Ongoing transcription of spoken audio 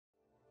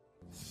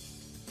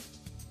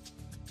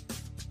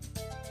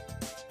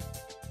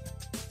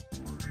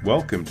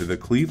Welcome to the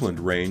Cleveland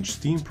Range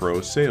Steam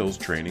Pro Sales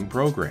Training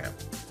Program.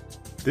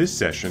 This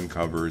session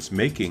covers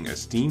making a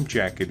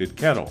steam-jacketed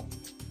kettle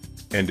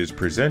and is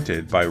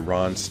presented by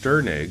Ron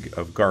Sternig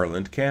of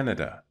Garland,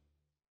 Canada.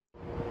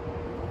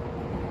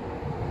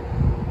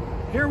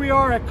 Here we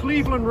are at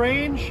Cleveland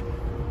Range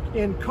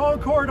in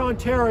Concord,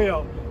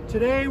 Ontario.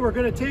 Today we're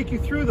going to take you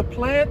through the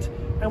plant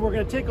and we're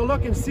going to take a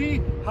look and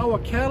see how a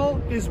kettle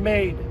is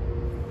made.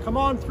 Come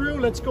on through,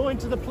 let's go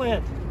into the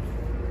plant.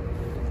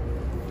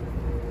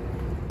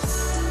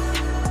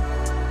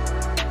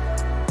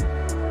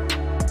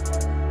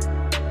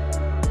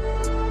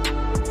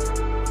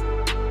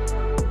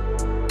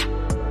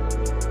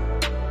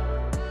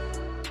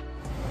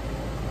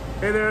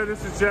 Hey there,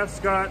 this is Jeff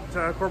Scott,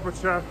 corporate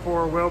chef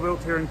for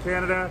Well-Built here in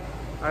Canada.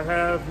 I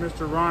have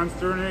Mr. Ron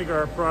Sternig,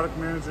 our product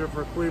manager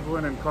for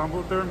Cleveland and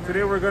Combletherm.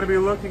 Today we're going to be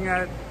looking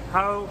at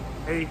how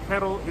a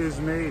kettle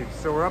is made.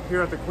 So we're up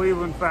here at the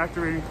Cleveland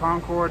factory in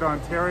Concord,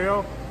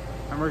 Ontario,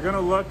 and we're going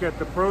to look at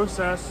the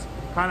process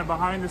kind of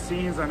behind the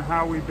scenes on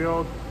how we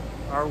build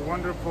our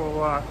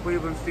wonderful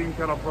Cleveland steam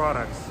kettle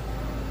products.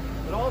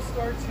 It all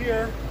starts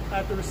here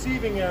at the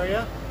receiving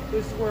area.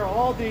 This is where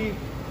all the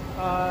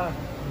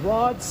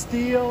rod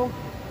steel,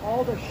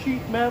 all the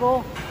sheet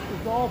metal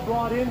is all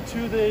brought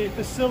into the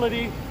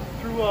facility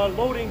through a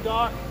loading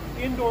dock,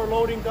 indoor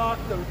loading dock.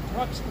 The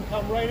trucks can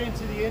come right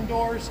into the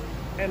indoors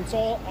and it's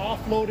all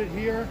offloaded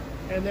here.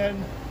 And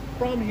then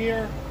from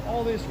here,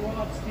 all this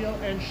rod steel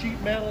and sheet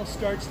metal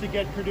starts to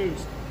get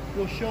produced.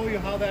 We'll show you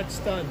how that's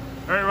done.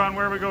 All right, Ron,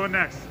 where are we going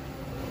next?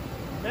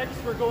 Next,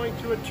 we're going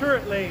to a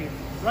turret lathe.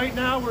 Right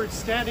now, we're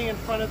standing in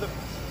front of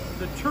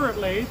the turret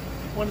lathe.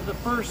 One of the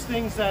first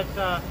things that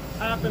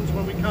happens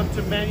when we come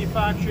to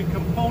manufacturing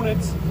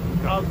components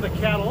of the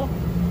kettle.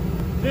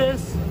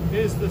 This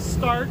is the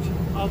start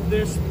of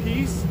this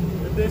piece,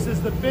 and this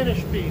is the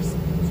finished piece.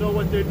 So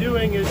what they're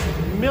doing is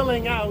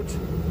milling out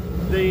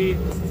the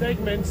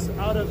segments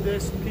out of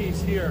this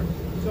piece here.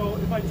 So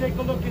if I take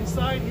a look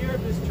inside here,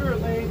 this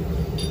turret lathe,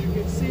 you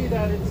can see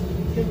that it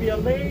can be a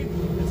lathe.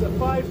 It's a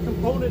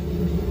 5-component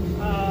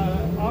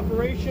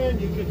operation.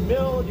 You can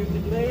mill, you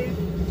can lathe.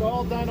 It's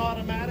all done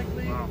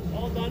automatically. Wow.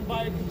 All done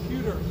by a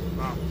computer.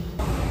 Wow.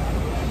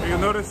 You'll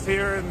notice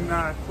here in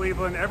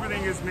Cleveland,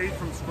 everything is made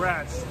from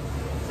scratch.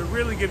 So it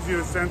really gives you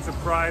a sense of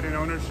pride and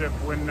ownership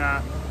when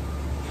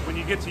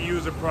you get to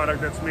use a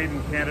product that's made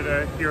in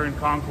Canada here in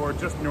Concord,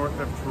 just north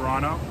of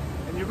Toronto.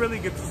 And you really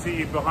get to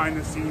see behind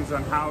the scenes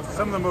on how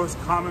some of the most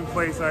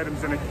commonplace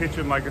items in a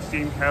kitchen, like a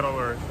steam kettle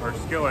or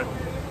skillet,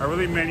 are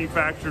really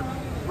manufactured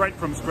right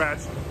from scratch.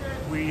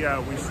 We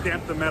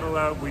stamp the metal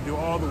out, we do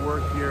all the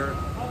work here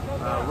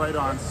right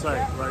on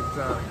site,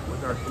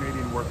 with our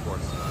Canadian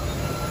workforce.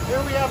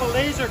 Here we have a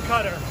laser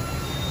cutter.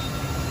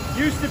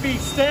 Used to be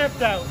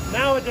stamped out.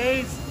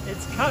 Nowadays,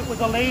 it's cut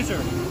with a laser.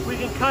 We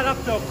can cut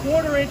up to a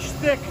 1/4 inch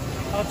thick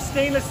of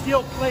stainless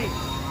steel plate.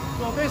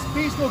 So this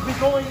piece will be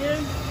going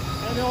in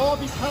and it'll all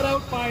be cut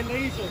out by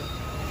laser.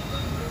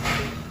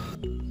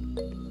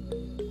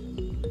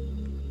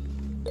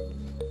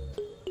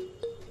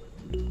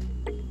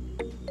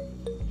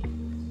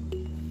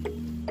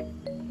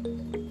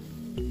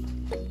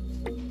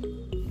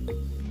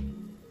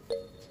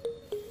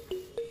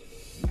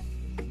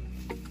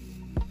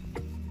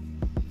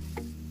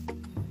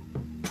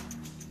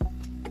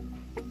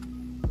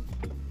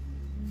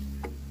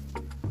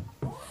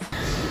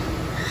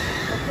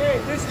 Okay,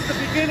 this is the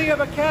beginning of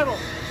a kettle.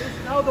 This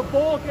is how the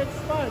bowl gets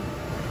spun.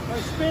 Our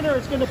spinner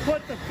is going to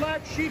put the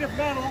flat sheet of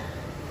metal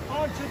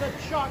onto the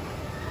chuck,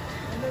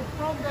 and then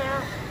from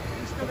there,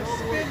 he's going to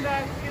spin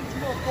that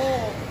into a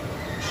bowl.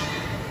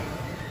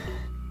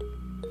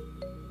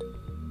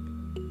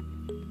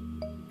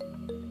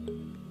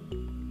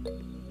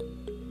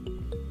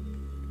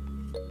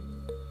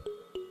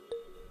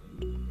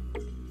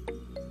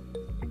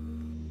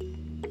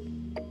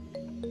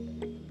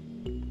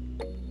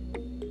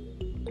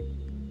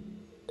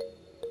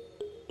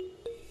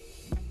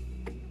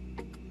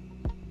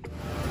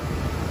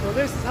 So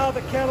this is how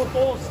the kettle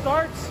bowl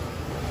starts.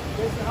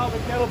 This is how the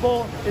kettle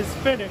bowl is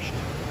finished.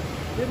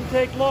 Didn't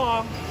take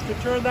long to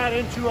turn that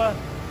into a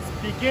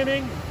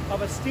beginning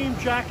of a steam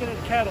jacketed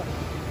kettle.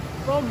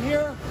 From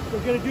here, we're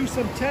going to do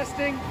some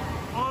testing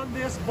on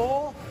this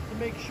bowl to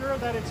make sure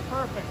that it's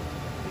perfect,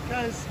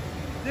 because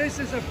this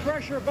is a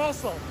pressure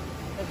vessel.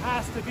 It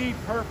has to be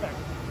perfect.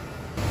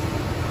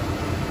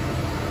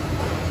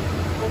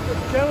 What the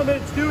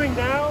gentleman is doing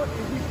now is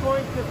he's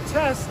going to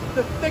test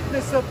the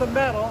thickness of the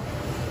metal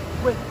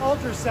with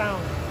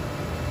ultrasound.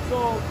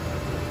 So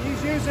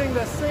he's using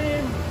the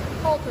same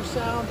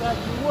ultrasound that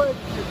you would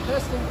if you're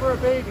testing for a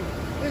baby.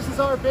 This is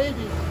our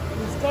baby, and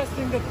he's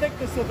testing the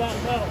thickness of that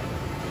metal.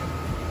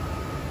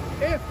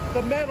 If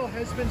the metal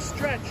has been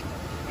stretched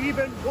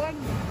even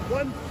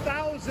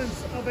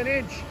 1/1000th of an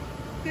inch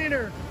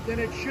thinner than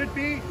it should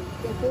be,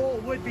 the bowl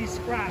would be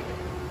scrapped.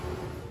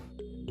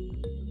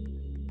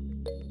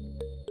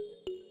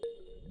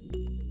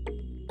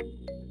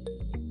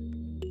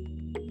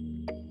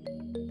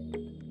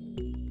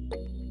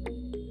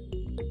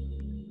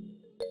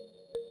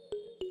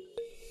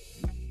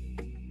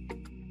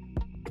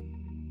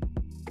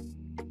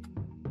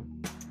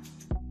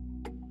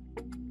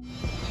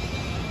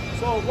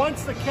 So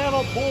once the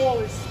kettle bowl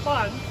is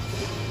spun,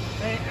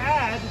 they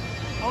add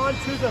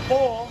onto the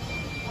bowl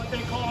what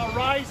they call a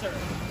riser.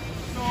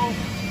 So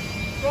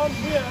from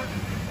here,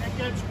 it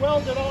gets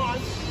welded on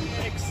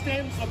and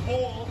extends the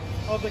bowl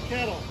of the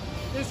kettle.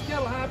 This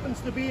kettle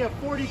happens to be a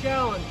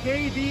 40-gallon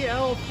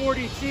KDL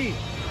 40T.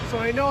 So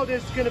I know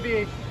this is going to be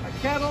a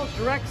kettle,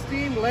 direct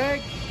steam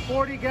leg,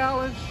 40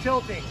 gallons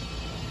tilting.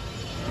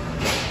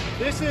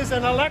 This is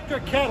an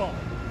electric kettle.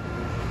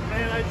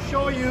 And I'd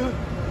show you,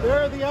 there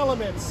are the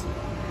elements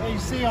that you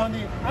see on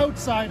the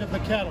outside of the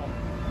kettle.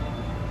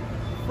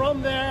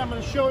 From there, I'm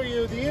going to show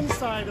you the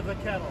inside of the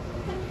kettle.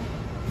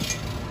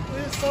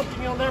 This is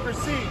something you'll never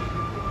see.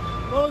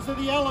 Those are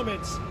the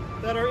elements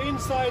that are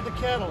inside the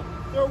kettle.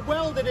 They're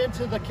welded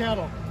into the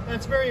kettle.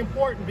 That's very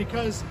important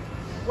because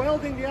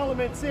welding the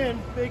elements in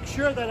makes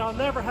sure that I'll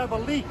never have a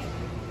leak.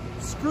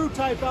 Screw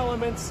type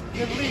elements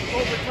can leak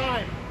over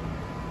time.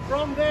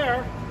 From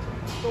there,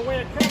 the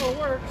way a kettle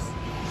works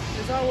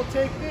is I will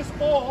take this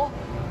bowl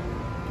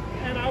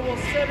and I will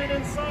set it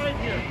inside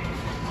here.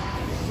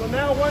 So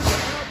now once I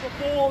have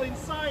the bowl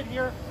inside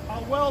here,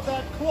 I'll weld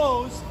that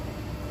closed.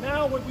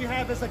 Now what we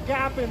have is a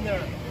gap in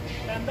there.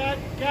 And that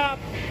gap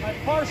I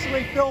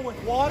partially fill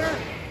with water.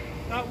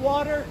 That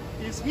water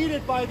is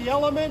heated by the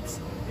elements.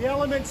 The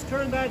elements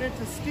turn that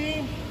into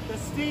steam. The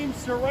steam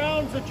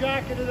surrounds the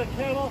jacket of the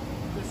kettle.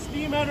 The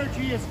steam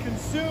energy is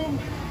consumed,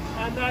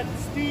 and that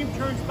steam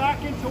turns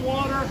back into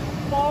water,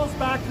 falls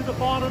back to the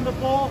bottom of the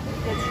bowl,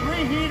 gets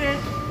reheated,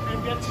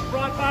 and gets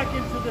brought back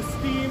into the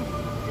steam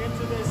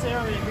into this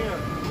area here.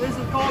 This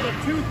is called a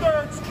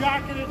 2/3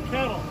 jacketed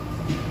kettle.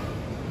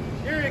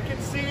 Here you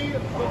can see the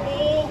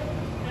bowl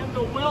and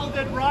the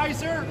welded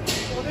riser.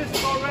 So this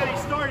is already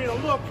starting to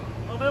look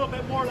a little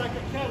bit more like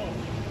a kettle.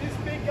 This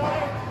big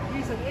guy,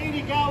 he's an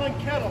 80-gallon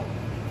kettle.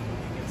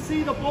 You can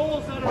see the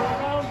bowls that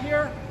are around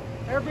here.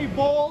 Every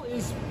bowl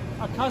is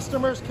a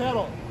customer's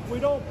kettle. We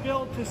don't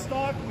build to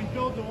stock, we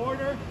build to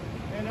order,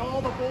 and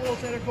all the bowls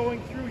that are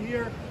going through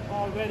here have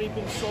already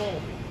been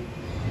sold.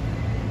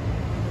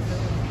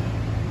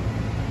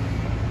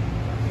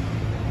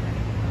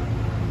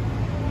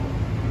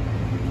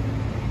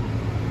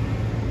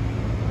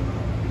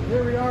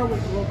 Here we are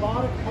with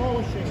robotic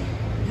polishing.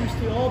 It used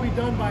to all be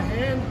done by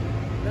hand.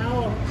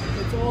 Now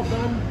it's all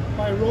done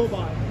by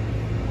robot.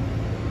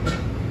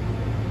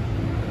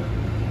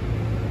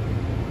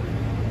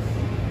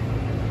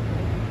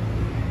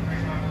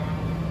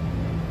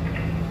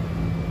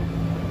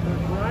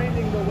 They're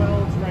grinding the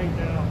welds right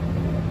now.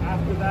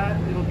 After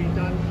that, it'll be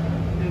done,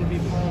 it'll be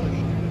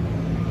polished.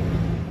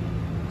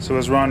 So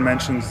as Ron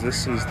mentions,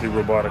 this is the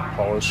robotic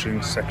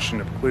polishing section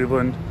of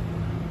Cleveland.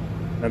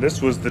 Now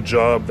this was the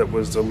job that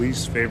was the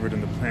least favored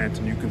in the plant,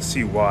 and you can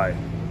see why.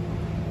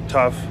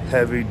 Tough,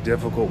 heavy,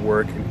 difficult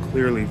work, and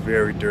clearly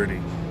very dirty.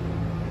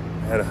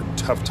 I had a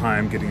tough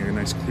time getting a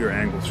nice clear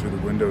angle through the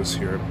windows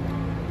here.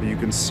 But you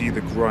can see the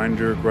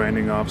grinder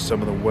grinding off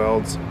some of the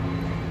welds,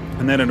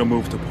 and then it'll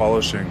move to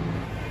polishing.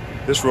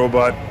 This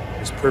robot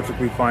is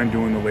perfectly fine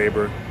doing the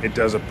labor. It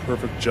does a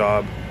perfect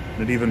job,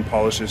 and it even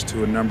polishes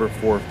to a number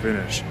 4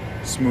 finish,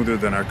 smoother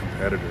than our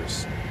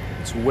competitors.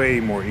 It's way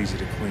more easy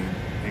to clean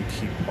and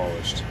keep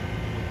polished.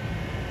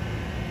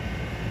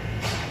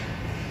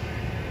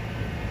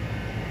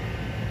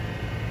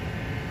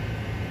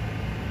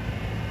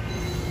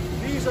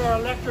 These are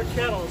electric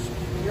kettles.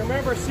 You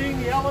remember seeing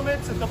the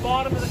elements at the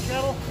bottom of the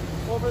kettle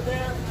over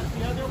there at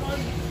the other one?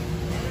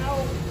 Now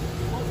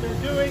what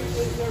they're doing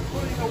is they're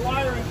putting the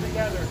wiring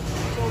together.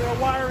 So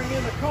they're wiring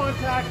in the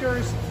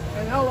contactors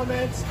and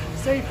elements,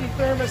 safety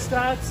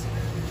thermostats,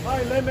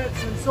 high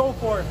limits, and so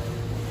forth.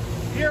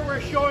 Here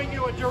we're showing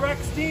you a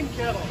direct steam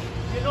kettle.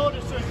 You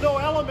notice there's no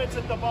elements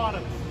at the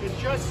bottom.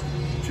 It's just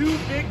 2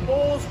 big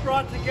bowls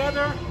brought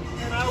together,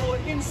 and I will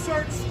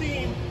insert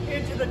steam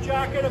into the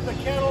jacket of the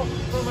kettle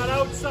from an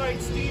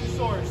outside steam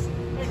source.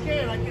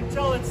 Again, I can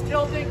tell it's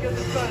tilting because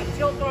it's got a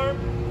tilt arm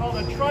called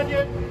a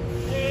trunnion,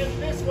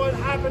 and this one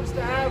happens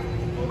to have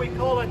what we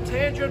call a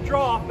tangent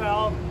draw-off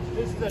valve.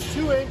 This is a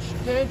 2-inch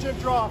tangent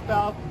draw-off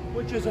valve,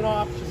 which is an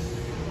option.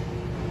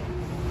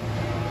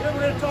 Here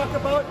we're going to talk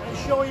about and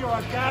show you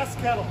our gas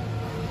kettle.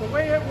 The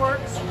way it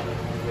works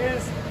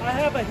is I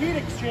have a heat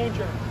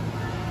exchanger.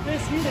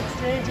 This heat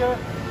exchanger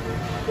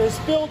is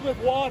filled with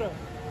water,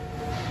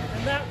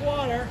 and that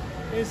water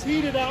is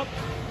heated up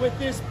with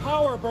this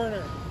power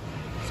burner.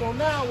 So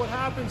now what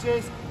happens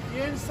is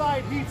the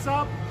inside heats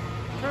up,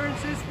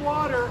 turns this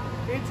water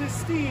into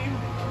steam.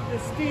 The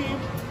steam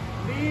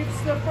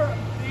leaves the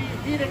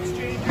heat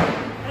exchanger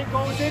and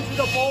goes into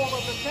the bowl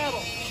of the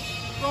kettle.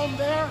 From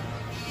there,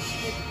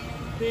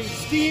 the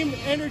steam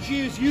energy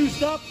is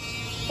used up,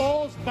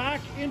 falls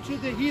back into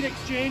the heat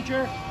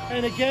exchanger,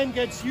 and again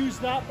gets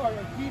used up or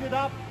heated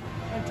up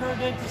and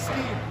turned into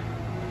steam.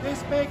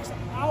 This makes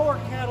our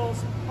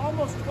kettles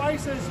almost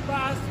twice as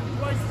fast and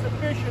twice as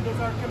efficient as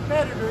our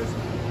competitors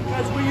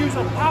because we use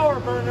a power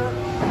burner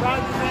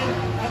rather than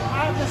an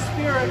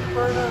atmospheric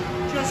burner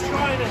just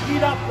trying to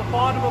heat up the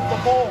bottom of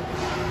the bowl.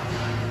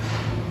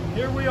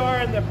 Here we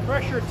are in the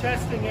pressure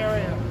testing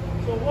area.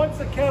 So once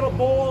the kettle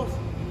bowls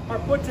are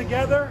put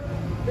together.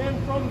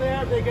 Then from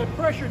there, they get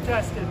pressure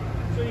tested.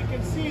 So you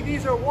can see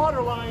these are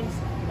water lines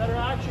that are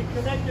actually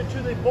connected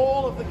to the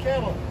bowl of the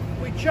kettle.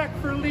 We check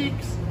for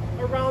leaks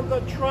around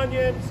the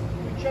trunnions.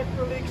 We check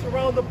for leaks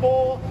around the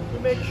bowl to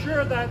make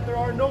sure that there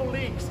are no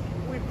leaks.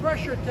 We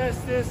pressure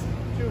test this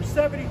to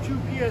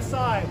 72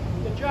 psi.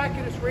 The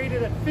jacket is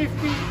rated at 50,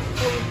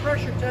 so we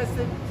pressure test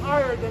it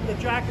higher than the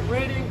jacket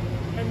rating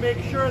and make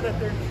sure that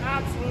there's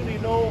absolutely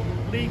no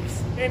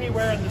leaks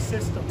anywhere in the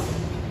system.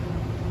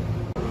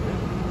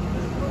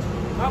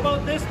 How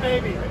about this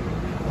baby?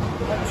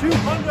 A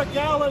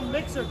 200-gallon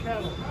mixer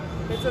kettle.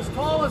 It's as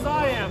tall as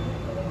I am.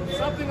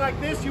 Something like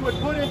this you would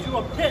put into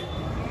a pit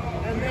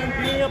and then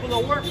being able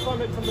to work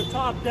from it from the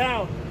top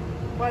down.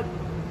 But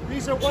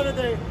these are one of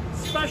the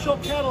special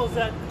kettles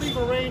that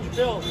Cleveland Range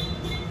builds.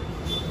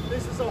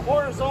 This is a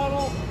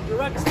horizontal,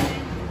 direct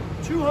steam,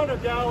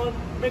 200-gallon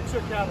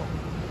mixer kettle.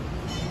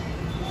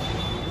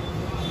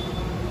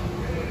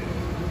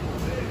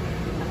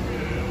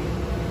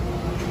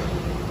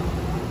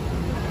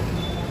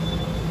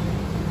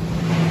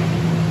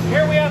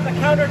 Here we have the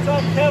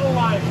countertop kettle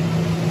line.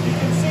 You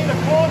can see the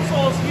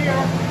consoles here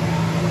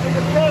and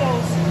the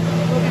kettles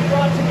will be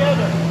brought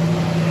together.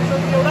 So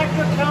the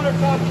electric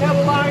countertop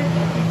kettle line,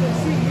 you can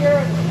see here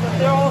that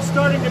they're all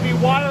starting to be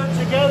wired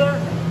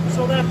together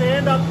so that they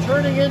end up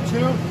turning into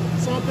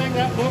something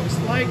that looks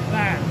like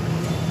that.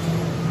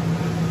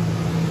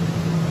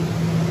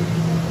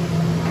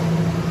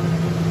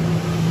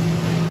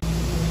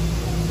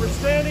 We're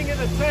standing in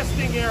the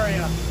testing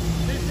area.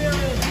 This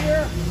area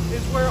here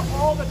is where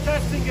all the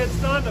testing gets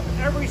done of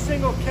every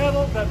single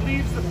kettle that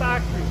leaves the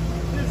factory.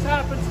 This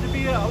happens to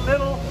be a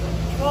little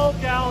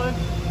 12-gallon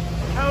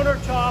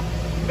countertop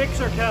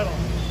mixer kettle.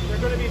 They're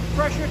going to be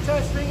pressure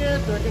testing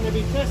it. They're going to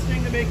be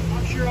testing to make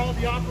sure all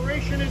the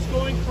operation is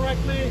going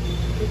correctly.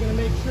 They're going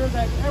to make sure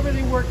that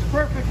everything works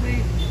perfectly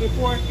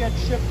before it gets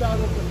shipped out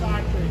of the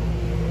factory.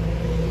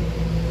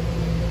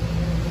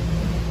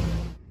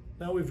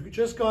 Now we've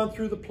just gone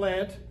through the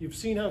plant. You've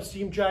seen how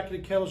steam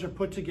jacketed kettles are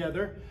put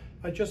together.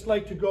 I'd just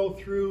like to go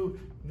through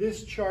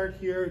this chart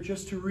here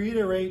just to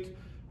reiterate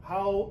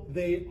how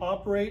they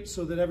operate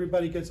so that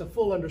everybody gets a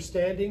full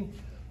understanding.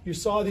 You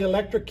saw the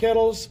electric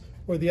kettles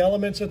where the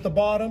elements at the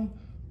bottom,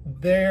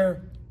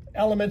 their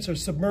elements are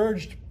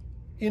submerged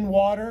in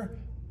water.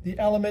 The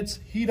elements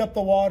heat up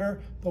the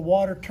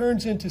water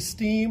turns into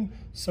steam,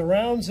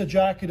 surrounds the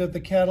jacket of the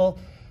kettle.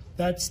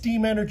 That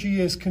steam energy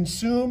is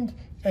consumed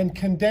and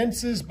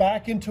condenses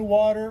back into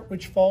water,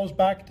 which falls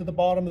back to the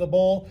bottom of the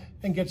bowl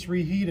and gets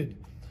reheated.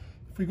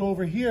 If we go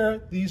over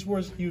here, these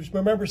were, you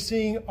remember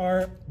seeing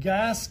our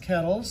gas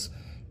kettles,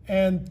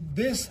 and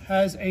this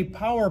has a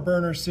power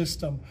burner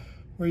system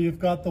where you've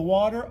got the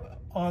water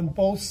on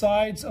both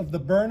sides of the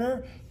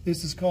burner.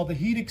 This is called the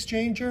heat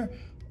exchanger.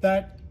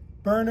 That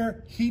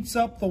burner heats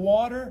up the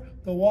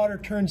water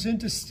turns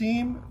into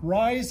steam,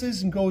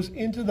 rises and goes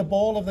into the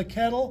bowl of the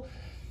kettle,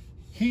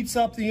 heats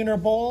up the inner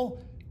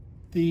bowl.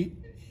 The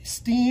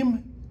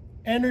steam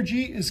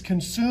energy is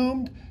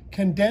consumed,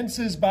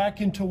 condenses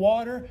back into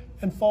water,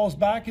 and falls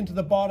back into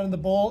the bottom of the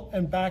bowl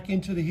and back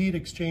into the heat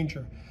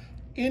exchanger.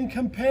 In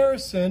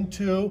comparison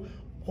to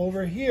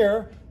over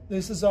here,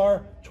 this is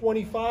our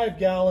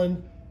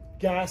 25-gallon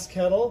gas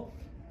kettle.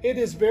 It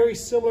is very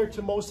similar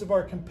to most of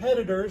our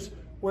competitors,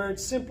 where it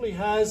simply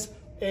has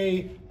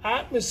a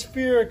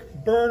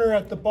atmospheric burner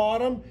at the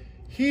bottom,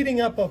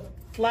 heating up a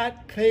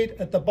flat plate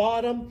at the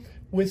bottom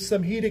with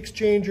some heat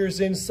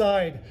exchangers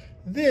inside.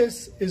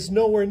 This is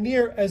nowhere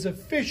near as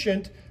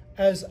efficient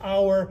as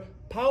our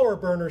power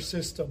burner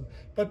system.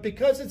 But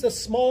because it's a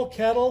small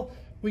kettle,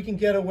 we can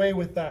get away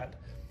with that.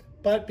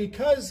 But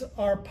because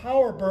our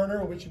power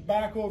burner, which is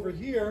back over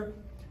here,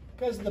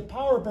 because of the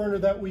power burner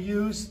that we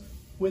use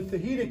with the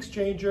heat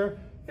exchanger,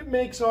 it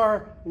makes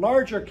our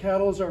larger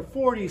kettles, our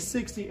 40,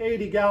 60,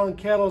 80-gallon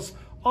kettles,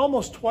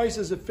 almost twice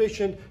as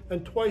efficient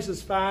and twice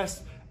as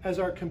fast as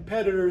our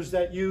competitors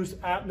that use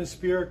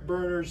atmospheric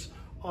burners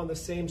on the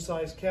same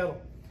size kettle.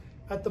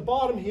 At the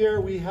bottom here,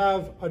 we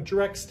have a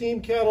direct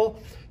steam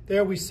kettle.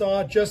 There we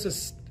saw just a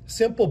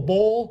simple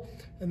bowl,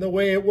 and the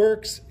way it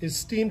works is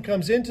steam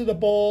comes into the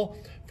bowl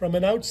from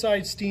an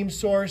outside steam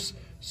source,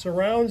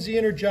 surrounds the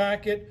inner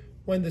jacket.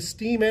 When the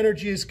steam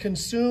energy is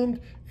consumed,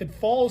 it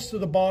falls to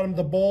the bottom of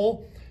the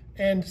bowl.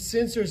 And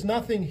since there's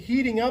nothing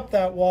heating up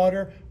that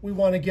water, we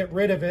want to get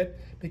rid of it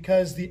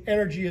because the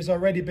energy has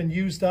already been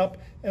used up,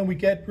 and we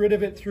get rid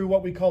of it through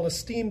what we call a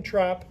steam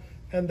trap,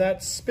 and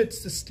that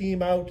spits the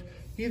steam out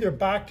either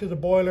back to the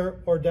boiler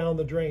or down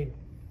the drain.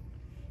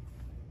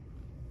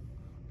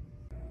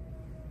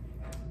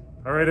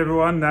 All right,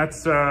 everyone,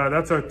 that's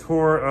our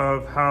tour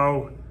of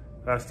how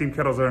steam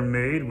kettles are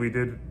made. We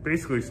did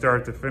basically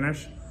start to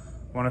finish.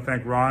 I want to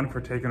thank Ron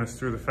for taking us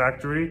through the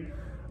factory.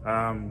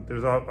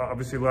 There's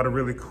obviously a lot of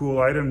really cool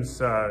items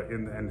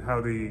in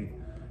how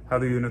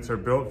the units are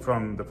built,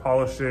 from the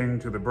polishing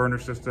to the burner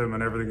system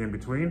and everything in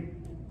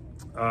between.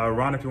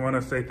 Ron, if you want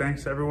to say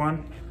thanks to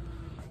everyone.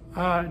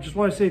 I just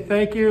want to say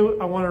thank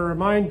you. I want to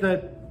remind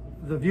that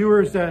the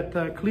viewers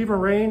that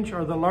Cleveland Range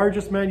are the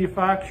largest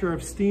manufacturer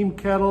of steam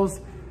kettles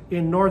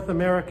in North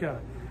America.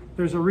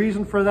 There's a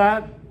reason for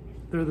that.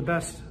 They're the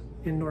best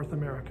in North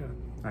America.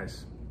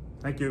 Nice.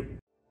 Thank you.